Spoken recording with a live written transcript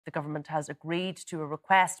The government has agreed to a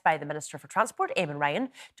request by the Minister for Transport, Eamon Ryan,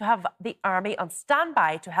 to have the Army on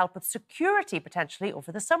standby to help with security potentially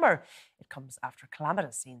over the summer. It comes after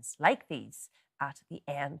calamitous scenes like these at the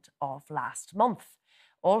end of last month.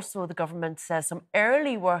 Also, the government says some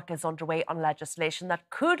early work is underway on legislation that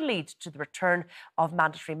could lead to the return of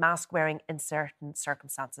mandatory mask wearing in certain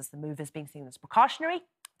circumstances. The move is being seen as precautionary,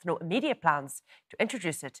 with no immediate plans to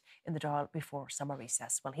introduce it in the Dáil before summer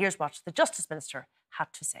recess. Well, here's what the Justice Minister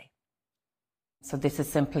had to say. So this is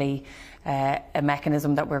simply a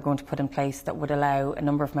mechanism that we're going to put in place that would allow a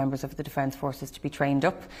number of members of the Defence Forces to be trained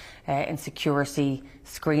up in security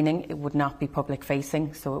screening. It would not be public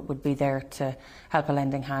facing, so it would be there to help a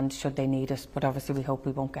lending hand should they need it. But obviously we hope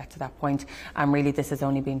we won't get to that point. And really this is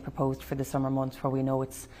only being proposed for the summer months, where we know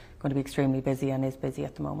it's going to be extremely busy and is busy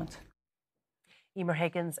at the moment. Emer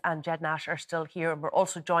Higgins and Jed Nash are still here, and we're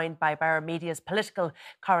also joined by Bauer Media's political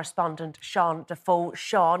correspondent, Seán Defoe.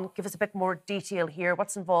 Seán, give us a bit more detail here.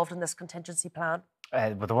 What's involved in this contingency plan?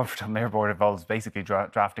 Well, the one for Dublin Airport involves basically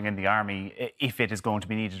drafting in the Army if it is going to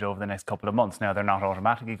be needed over the next couple of months. Now, they're not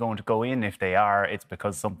automatically going to go in. If they are, it's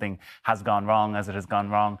because something has gone wrong, as it has gone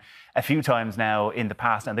wrong a few times now in the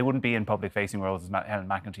past. And they wouldn't be in public-facing roles, as Helen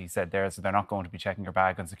McEntee said there, so they're not going to be checking your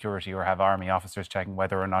bag on security or have Army officers checking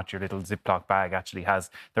whether or not your little Ziploc bag actually has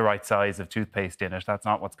the right size of toothpaste in it. That's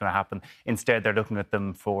not what's going to happen. Instead, they're looking at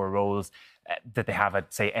them for roles that they have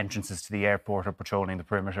at, say, entrances to the airport or patrolling the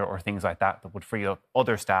perimeter or things like that would free up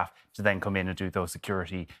other staff to then come in and do those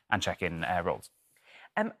security and check-in roles.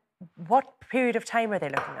 What period of time are they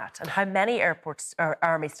looking at, and how many airports or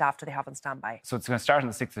Army staff do they have on standby? So it's going to start on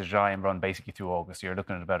the 6th of July and run basically through August. You're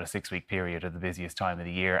looking at about a 6-week period at the busiest time of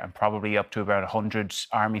the year, and probably up to about 100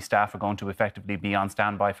 Army staff are going to effectively be on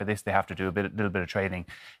standby for this. They have to do a little bit of training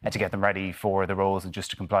to get them ready for the roles and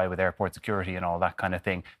just to comply with airport security and all that kind of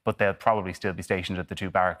thing. But they'll probably still be stationed at the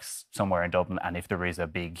 2 barracks somewhere in Dublin, and if there is a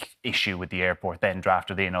big issue with the airport, then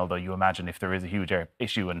drafted in. Although you imagine if there is a huge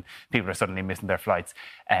issue and people are suddenly missing their flights,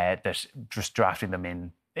 that just drafting them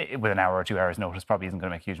in with an hour or 2 hours notice probably isn't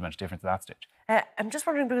going to make a huge amount of difference at that stage. I'm just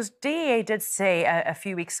wondering, because DAA did say a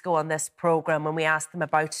few weeks ago on this programme, when we asked them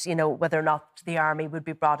about, whether or not the Army would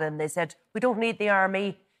be brought in, they said, we don't need the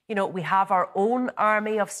Army, we have our own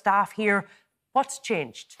army of staff here. What's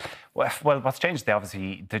changed? Well, what's changed,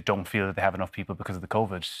 they don't feel that they have enough people because of the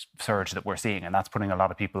COVID surge that we're seeing, and that's putting a lot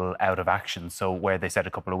of people out of action. So where they said a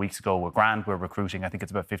couple of weeks ago, we're grand, we're recruiting, I think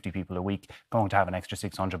it's about 50 people a week, going to have an extra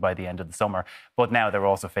 600 by the end of the summer. But now they're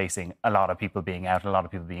also facing a lot of people being out,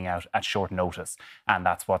 at short notice. And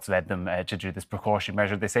that's what's led them to do this precaution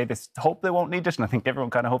measure. They say they hope they won't need it, and I think everyone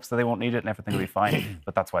kind of hopes that they won't need it and everything will be fine.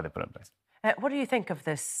 But that's why they put it in place. What do you think of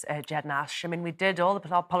this, Jed Nash? I mean, all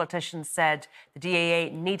the politicians said the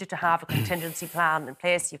DAA needed to have a contingency plan in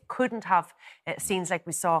place. You couldn't have scenes like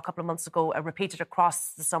we saw a couple of months ago repeated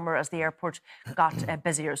across the summer as the airport got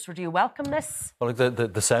busier. So do you welcome this? Well,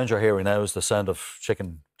 the sound you're hearing now is the sound of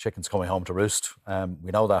chickens coming home to roost. We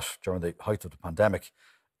know that during the height of the pandemic,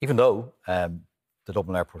 even though the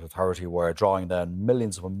Dublin Airport Authority were drawing down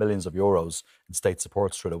millions upon millions of euros in state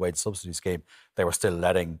supports through the wage subsidy scheme, they were still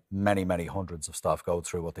letting many, many hundreds of staff go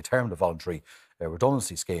through what they termed a voluntary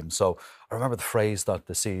redundancy scheme. So I remember the phrase that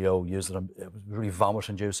the CEO used, it was really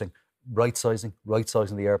vomit-inducing. Rightsizing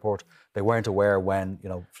the airport. They weren't aware when,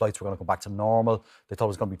 flights were going to come back to normal. They thought it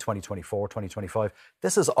was going to be 2024, 2025.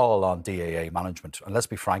 This is all on DAA management. And let's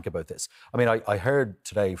be frank about this. I mean, I heard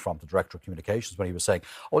today from the Director of Communications when he was saying,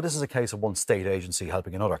 this is a case of one state agency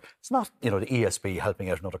helping another. It's not, the ESB helping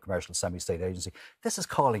out another commercial semi-state agency. This is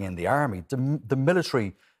calling in the Army, the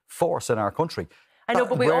military force in our country. I know,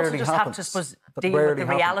 but we also just have to, suppose, deal with the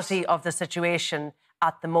reality of the situation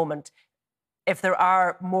at the moment. If there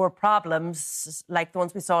are more problems like the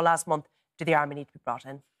ones we saw last month, do the Army need to be brought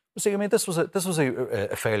in? See, I mean, this was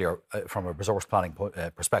a failure from a resource planning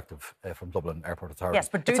perspective from Dublin Airport Authority. Yes,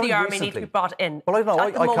 but do the Army need to be brought in? Well,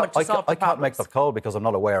 I can't make that call because I'm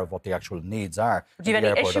not aware of what the actual needs are. Do you have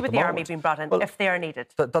any issue with the Army being brought in if they are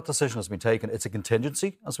needed? That decision has been taken. It's a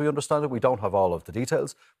contingency, as we understand it. We don't have all of the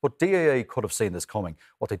details, but DAA could have seen this coming.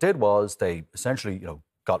 What they did was they essentially,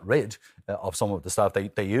 got rid of some of the staff.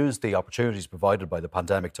 They used the opportunities provided by the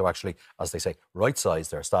pandemic to actually, as they say,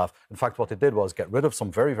 right-size their staff. In fact, what they did was get rid of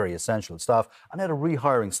some very, very essential staff and had a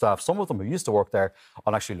rehiring staff, some of them who used to work there,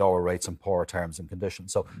 on actually lower rates and poorer terms and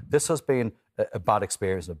conditions. So this has been a bad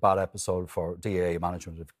experience, a bad episode for DAA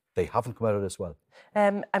management. They haven't come out of this well.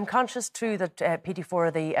 I'm conscious too that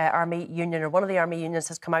PT4, the Army Union, or one of the Army unions,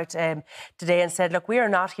 has come out today and said, look, we are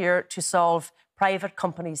not here to solve private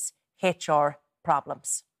companies' HR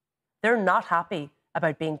problems. They're not happy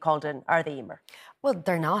about being called in, are they, Emer? Well,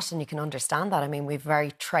 they're not, and you can understand that. I mean, we've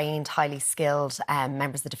very trained, highly skilled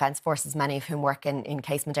members of the Defence Forces, many of whom work in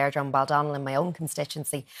Casement Airdrome, Baldonnel, in my own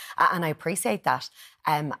constituency, and I appreciate that.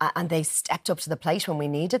 And they stepped up to the plate when we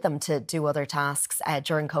needed them to do other tasks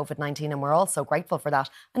during COVID-19, and we're all so grateful for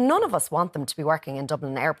that. And none of us want them to be working in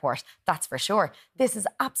Dublin Airport, that's for sure. This is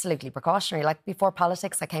absolutely precautionary. Like, before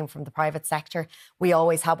politics, I came from the private sector. We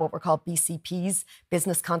always had what were called BCPs,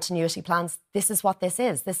 business continuity plans. This is what this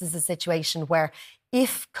is. This is a situation where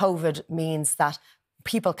if COVID means that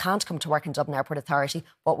people can't come to work in Dublin Airport Authority,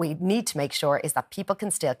 what we need to make sure is that people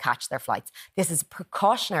can still catch their flights. This is a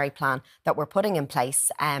precautionary plan that we're putting in place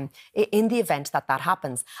in the event that that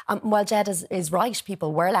happens. While Jed is right,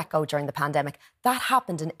 people were let go during the pandemic. That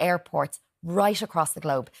happened in airports right across the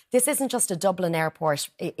globe. This isn't just a Dublin Airport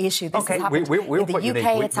issue. This has happened in the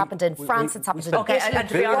UK, it's happened in France, it's happened in Italy. And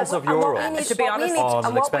to be honest,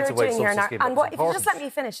 and what we're doing here in Ireland, and if you just let me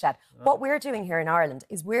finish, Jed, what we're doing here in Ireland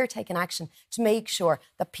is we're taking action to make sure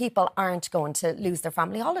that people aren't going to lose their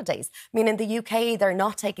family holidays. I mean, in the UK, they're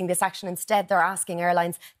not taking this action. Instead, they're asking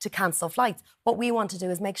airlines to cancel flights. What we want to do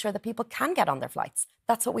is make sure that people can get on their flights.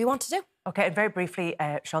 That's what we want to do. OK, and very briefly,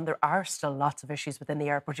 Seán, there are still lots of issues within the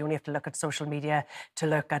airport. You only have to look at social media to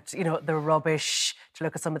look at, you know, the rubbish, to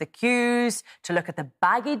look at some of the queues, to look at the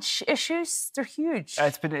baggage issues. They're huge.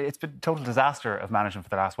 It's been a total disaster of management for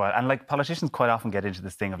the last while. And, like, politicians quite often get into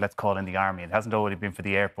this thing of let's call in the army. It hasn't already been for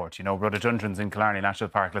the airport. You know, rhododendrons in Killarney National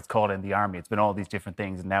Park, let's call in the army. It's been all these different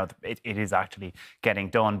things, and now it is actually getting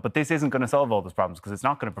done. But this isn't going to solve all those problems, because it's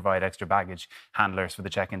not going to provide extra baggage handlers for the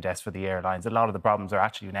check-in desk for the airlines. A lot of the problems are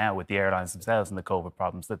actually now with the airlines themselves and the COVID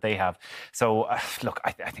problems that they have. So, look,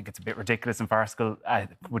 I think it's a bit ridiculous and farcical. I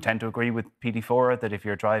would tend to agree with PD4 that if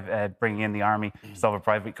you're bringing in the army to solve a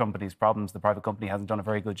private company's problems, the private company hasn't done a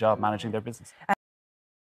very good job managing their business.